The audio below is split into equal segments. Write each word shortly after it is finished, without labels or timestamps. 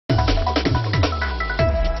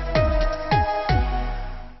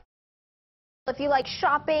If you like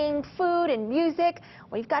shopping, food, and music,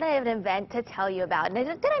 we've got an event to tell you about. And did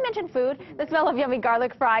I mention food? The smell of yummy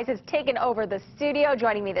garlic fries has taken over the studio.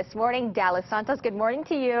 Joining me this morning, Dallas Santos. Good morning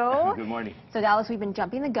to you. Good morning. So, Dallas, we've been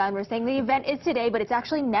jumping the gun. We're saying the event is today, but it's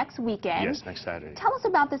actually next weekend. Yes, next Saturday. Tell us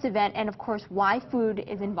about this event and, of course, why food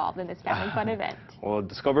is involved in this family fun event. Well,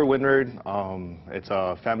 Discover Windward, it's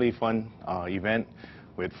a family fun event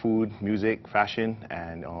with food, music, fashion,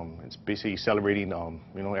 and it's basically celebrating,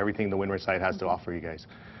 everything the Windward side has to offer you guys.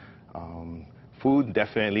 Food,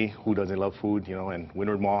 definitely. Who doesn't love food, and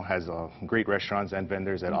Windward Mall has great restaurants and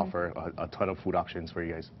vendors that offer a ton of food options for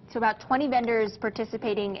you guys. So about 20 vendors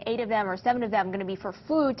participating, 8 of them or 7 of them going to be for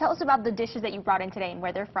food. Tell us about the dishes that you brought in today and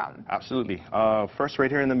where they're from. Absolutely. First,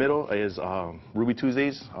 right here in the middle is Ruby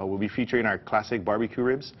Tuesdays. We'll be featuring our classic barbecue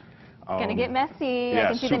ribs. Gonna get messy. Yeah, I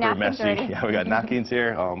can see super the napkins messy. already. Yeah, we got napkins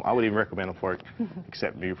here. I wouldn't even recommend a fork,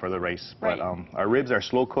 except maybe for the rice. Right. But our ribs are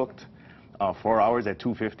slow cooked, 4 hours at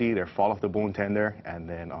 250. They're fall off the bone tender, and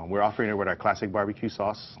then we're offering it with our classic barbecue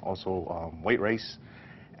sauce, also white rice,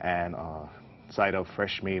 and side of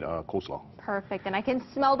fresh made coleslaw. Perfect, and I can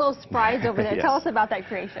smell those fries over there. Yes. Tell us about that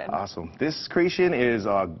creation. Awesome. This creation is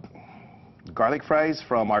garlic fries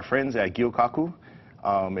from our friends at Gyu-Kaku.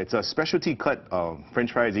 It's a specialty cut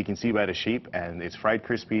French fries, you can see by the shape, and it's fried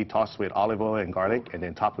crispy, tossed with olive oil and garlic, and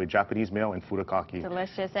then topped with Japanese mayo and furikake.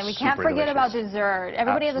 Delicious, and we can't forget about dessert.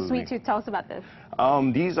 Everybody has a sweet tooth. Tell us about this.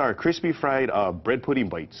 These are crispy fried bread pudding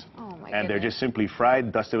bites. Oh my And they're just simply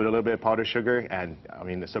fried, dusted with a little bit of powdered sugar, and I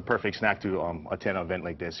mean, it's a perfect snack to attend an event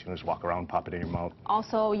like this. You can just walk around, pop it in your mouth.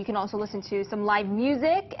 Also, you can also listen to some live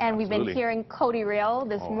music, and we've been hearing Cody Real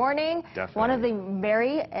this morning. Definitely. One of the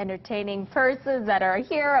very entertaining persons that are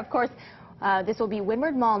here. Of course, this will be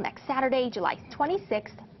Windward Mall next Saturday, July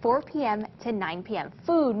 26th, 4 p.m. to 9 p.m.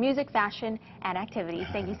 Food, music, fashion, and activities.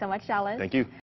 Thank you so much, Dallas. Thank you.